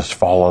Jesus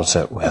follows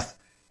it with,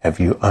 have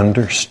you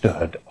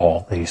understood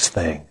all these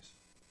things?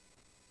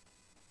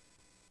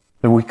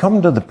 When we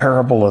come to the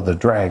parable of the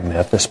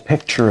dragnet, this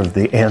picture of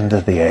the end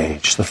of the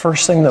age, the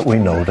first thing that we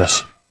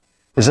notice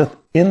is that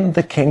in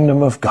the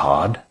kingdom of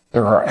God,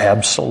 there are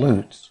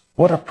absolutes.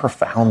 What a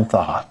profound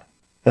thought,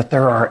 that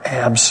there are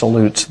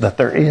absolutes, that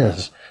there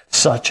is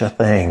such a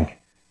thing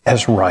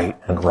as right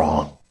and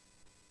wrong.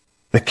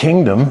 The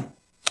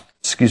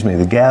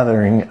the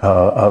gathering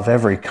of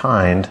every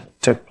kind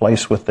took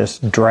place with this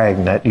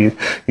dragnet. You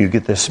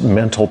get this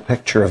mental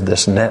picture of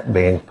this net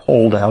being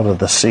pulled out of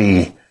the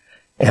sea.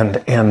 And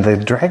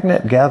the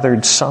dragnet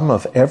gathered some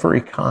of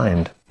every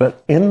kind,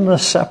 but in the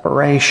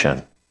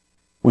separation,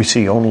 we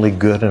see only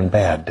good and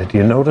bad. Did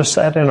you notice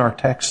that in our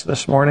text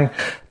this morning?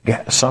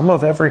 Some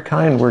of every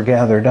kind were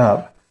gathered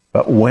up,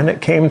 but when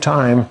it came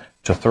time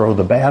to throw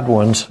the bad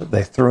ones,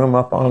 they threw them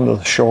up onto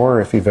the shore.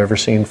 If you've ever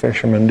seen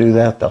fishermen do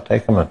that, they'll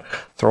take them and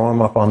throw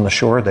them up on the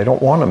shore. They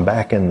don't want them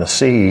back in the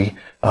sea,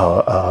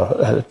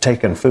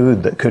 taking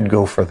food that could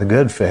go for the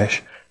good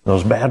fish.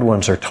 Those bad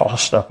ones are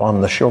tossed up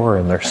on the shore,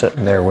 and they're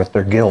sitting there with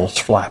their gills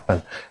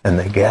flapping, and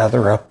they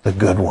gather up the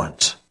good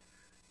ones.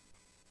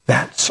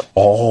 That's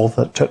all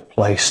that took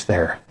place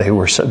there. There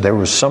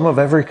was some of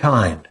every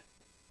kind,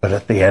 but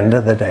at the end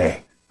of the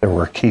day, there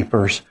were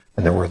keepers,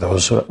 and there were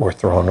those that were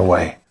thrown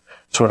away.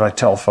 That's what I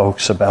tell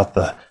folks about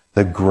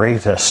the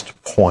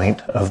greatest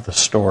point of the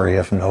story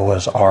of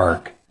Noah's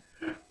Ark,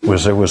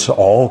 was there was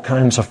all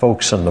kinds of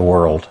folks in the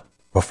world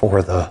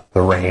before the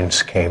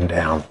rains came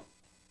down.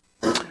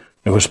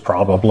 There was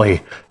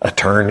probably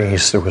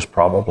attorneys, there was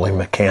probably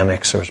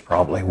mechanics, there was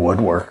probably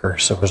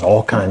woodworkers, there was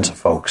all kinds of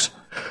folks.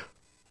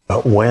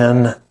 But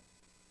when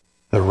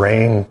the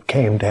rain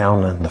came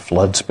down and the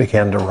floods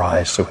began to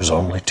rise, there was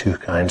only two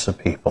kinds of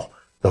people,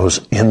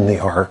 those in the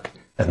ark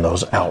and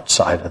those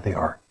outside of the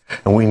ark.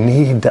 And we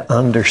need to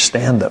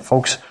understand that,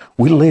 folks,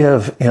 we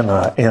live in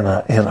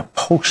a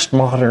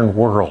postmodern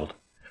world.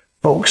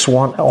 Folks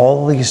want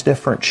all these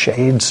different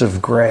shades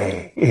of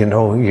gray. You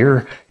know,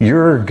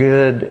 your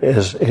good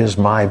is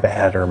my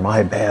bad, or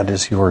my bad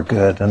is your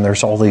good. And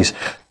there's all these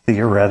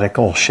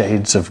theoretical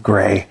shades of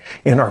gray.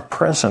 In our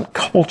present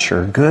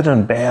culture, good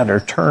and bad are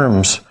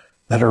terms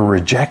that are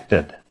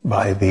rejected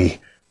by the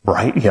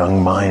bright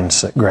young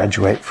minds that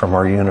graduate from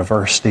our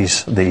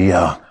universities.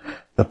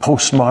 The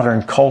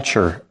postmodern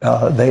culture,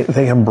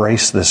 they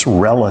embrace this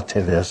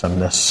relativism,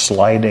 this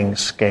sliding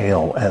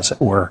scale, as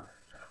it were.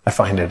 I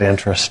find it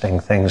interesting.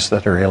 Things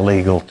that are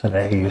illegal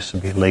today used to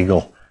be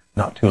legal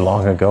not too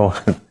long ago.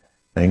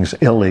 Things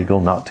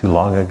illegal not too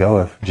long ago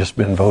have just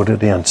been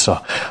voted in.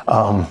 So,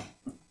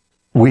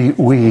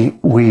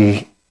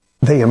 they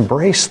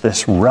embrace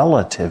this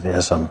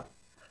relativism.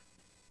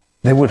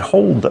 They would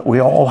hold that we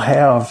all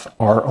have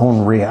our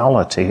own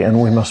reality,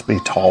 and we must be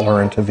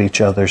tolerant of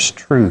each other's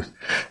truth.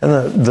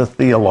 And the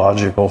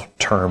theological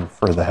term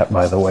for that,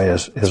 by the way,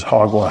 is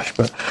hogwash.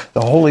 But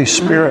the Holy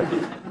Spirit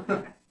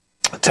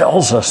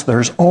tells us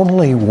there's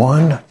only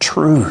one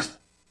truth.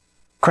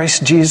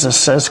 Christ Jesus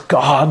says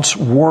God's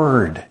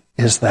word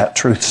is that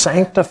truth.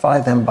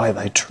 Sanctify them by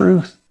thy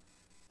truth.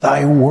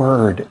 Thy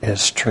word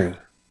is truth.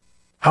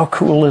 How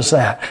cool is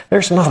that?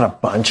 There's not a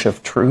bunch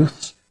of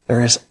truths.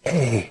 There is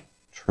a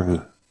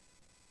truth.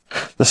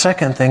 The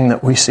second thing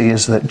that we see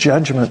is that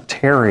judgment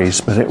tarries,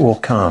 but it will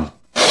come.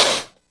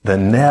 The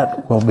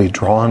net will be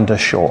drawn to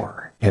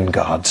shore in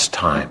God's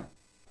time.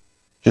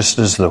 Just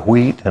as the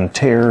wheat and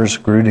tares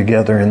grew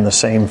together in the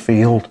same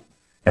field,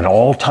 and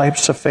all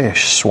types of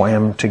fish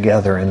swam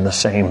together in the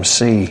same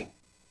sea.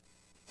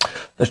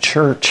 The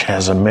church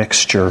has a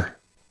mixture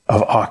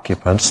of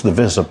occupants, the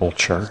visible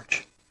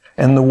church,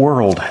 and the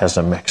world has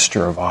a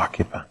mixture of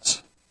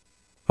occupants.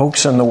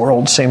 Folks in the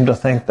world seem to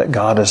think that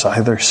God is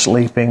either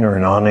sleeping or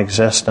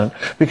non-existent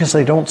because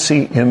they don't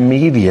see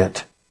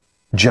immediate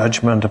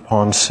judgment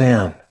upon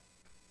sin.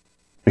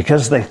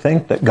 Because they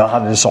think that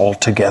God is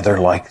altogether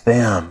like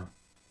them.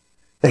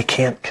 They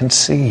can't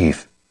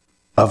conceive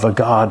of a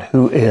God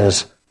who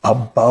is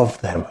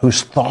above them,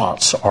 whose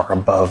thoughts are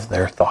above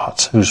their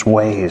thoughts, whose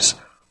ways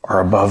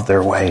are above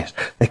their ways.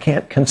 They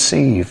can't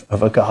conceive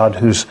of a God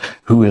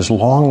who is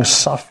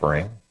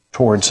long-suffering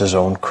towards his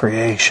own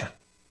creation.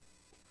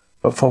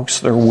 But folks,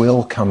 there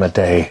will come a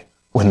day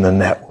when the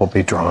net will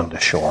be drawn to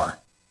shore,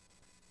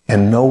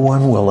 and no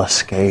one will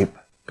escape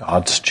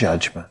God's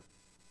judgment.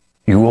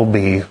 You will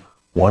be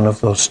one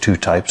of those two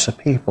types of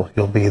people.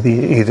 You'll be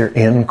either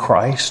in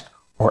Christ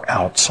or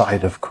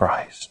outside of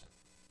Christ.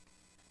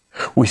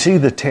 We see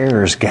the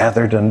tares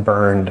gathered and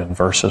burned in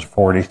verses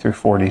 40 through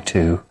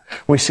 42.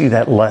 We see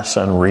that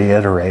lesson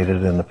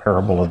reiterated in the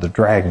parable of the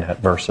Dragnet,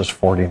 verses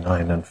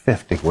 49 and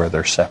 50, where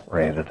they're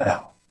separated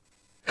out.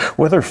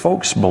 Whether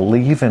folks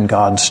believe in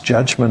God's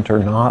judgment or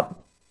not,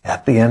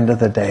 at the end of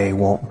the day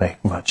won't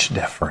make much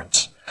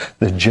difference.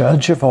 The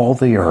judge of all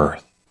the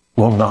earth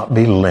will not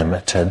be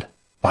limited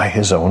by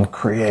his own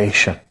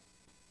creation.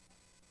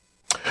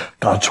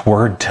 God's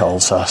word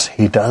tells us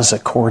he does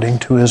according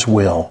to his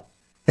will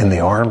in the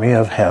army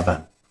of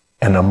heaven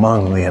and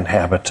among the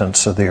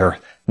inhabitants of the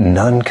earth.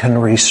 None can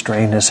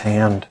restrain his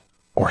hand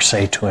or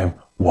say to him,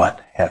 "What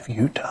have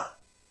you done?"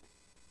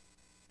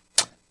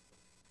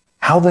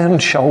 How then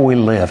shall we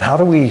live? How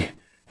do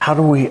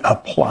we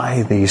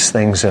apply these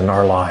things in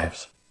our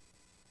lives?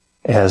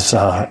 As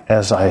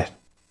I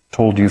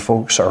told you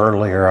folks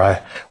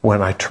earlier,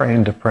 when I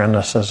trained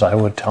apprentices, I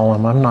would tell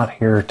them, I'm not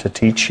here to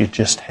teach you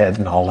just head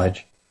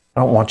knowledge. I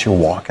don't want you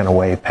walking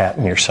away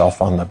patting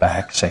yourself on the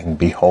back saying,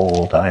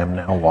 "Behold, I am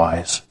now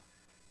wise."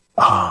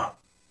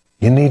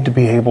 You need to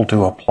be able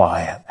to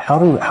apply it.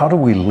 How do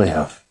we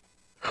live?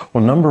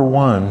 Well, number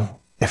one,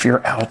 if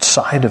you're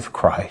outside of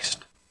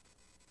Christ,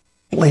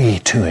 flee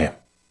to him.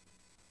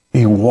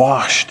 Be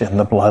washed in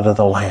the blood of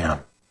the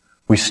Lamb.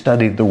 We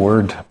studied the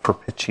word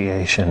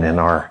propitiation in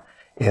our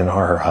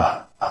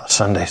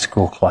Sunday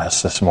school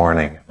class this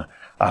morning.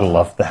 I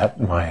love that.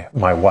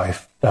 My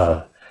wife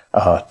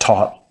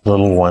taught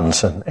little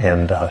ones,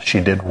 and she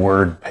did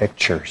word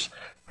pictures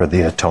for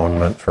the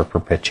atonement, for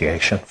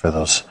propitiation, for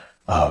those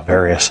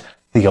various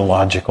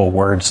theological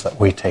words that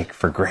we take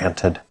for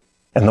granted.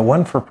 And the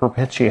one for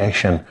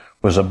propitiation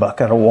was a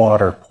bucket of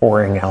water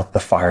pouring out the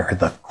fire,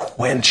 the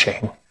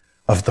quenching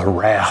of the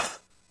wrath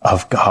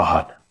of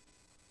God.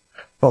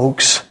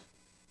 Folks,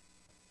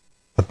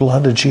 the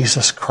blood of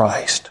Jesus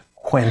Christ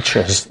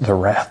quenches the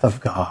wrath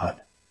of God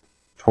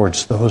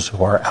towards those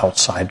who are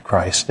outside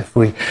Christ.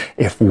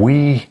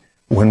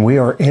 When we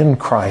are in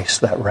Christ,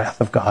 that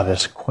wrath of God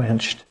is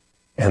quenched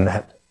and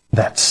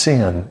that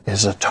sin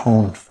is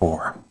atoned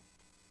for.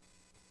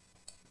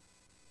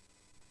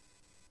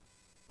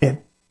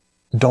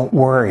 Don't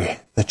worry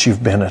that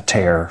you've been a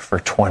tare for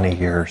 20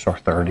 years or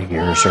 30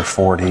 years or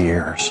 40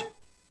 years.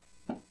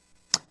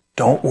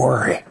 Don't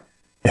worry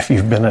if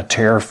you've been a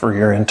tare for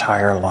your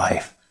entire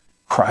life.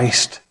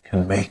 Christ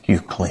can make you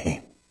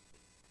clean.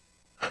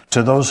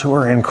 To those who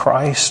are in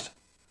Christ,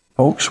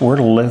 folks, we're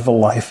to live a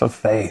life of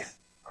faith.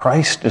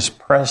 Christ is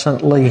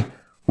presently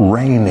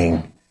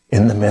reigning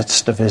in the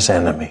midst of his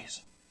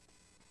enemies.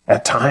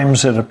 At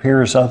times it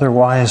appears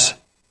otherwise,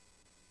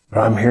 but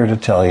I'm here to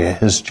tell you,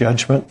 his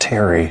judgment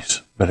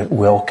tarries, but it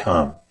will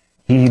come.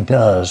 He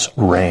does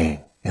reign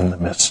in the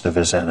midst of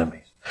his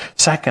enemies.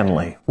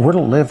 Secondly, we're to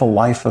live a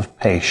life of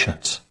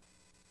patience.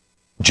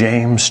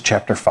 James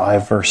chapter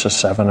 5, verses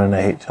 7 and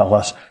 8 tell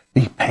us,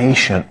 "Be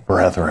patient,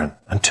 brethren,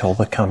 until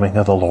the coming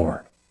of the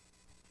Lord."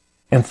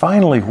 And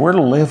finally, we're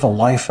to live a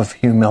life of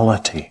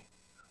humility.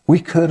 We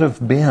could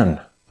have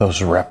been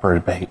those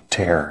reprobate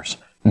tares,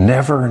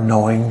 never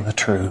knowing the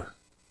truth.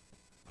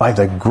 By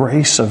the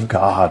grace of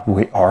God,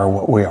 we are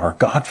what we are.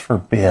 God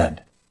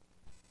forbid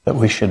that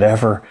we should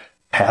ever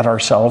pat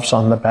ourselves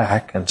on the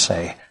back and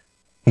say,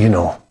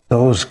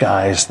 those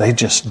guys, they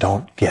just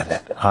don't get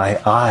it.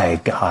 I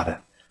got it.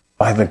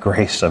 By the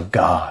grace of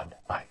God,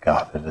 I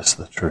got it is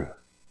the truth.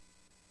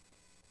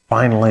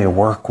 Finally,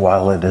 work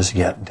while it is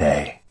yet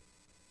day.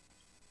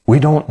 We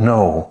don't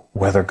know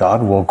whether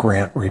God will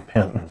grant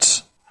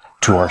repentance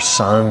to our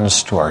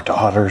sons, to our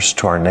daughters,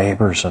 to our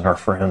neighbors and our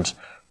friends.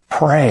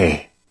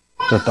 Pray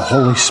that the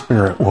Holy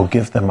Spirit will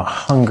give them a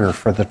hunger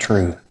for the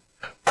truth.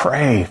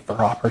 Pray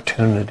for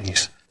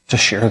opportunities to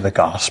share the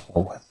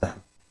gospel with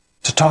them,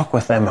 to talk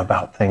with them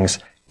about things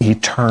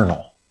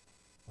eternal.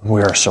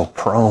 We are so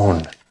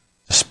prone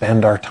to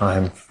spend our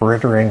time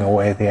frittering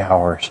away the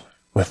hours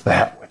with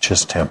that which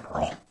is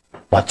temporal.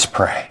 Let's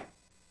pray.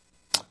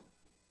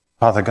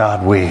 Father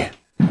God, we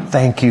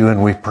thank you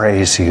and we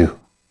praise you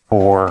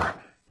for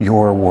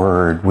your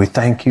word. We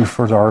thank you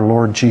for our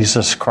Lord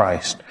Jesus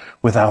Christ,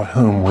 without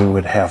whom we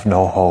would have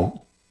no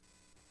hope.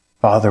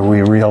 Father,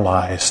 we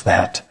realize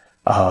that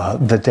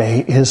the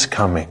day is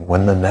coming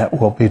when the net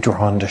will be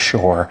drawn to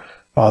shore.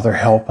 Father,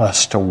 help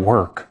us to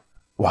work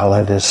while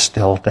it is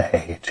still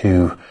day,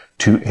 to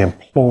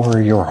implore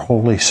your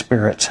Holy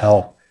Spirit's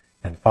help.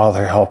 And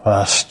Father, help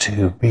us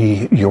to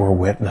be your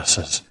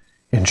witnesses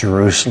in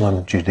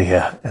Jerusalem,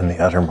 Judea, and the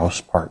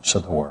uttermost parts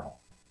of the world.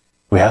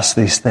 We ask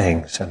these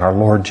things in our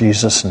Lord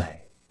Jesus'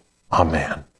 name. Amen.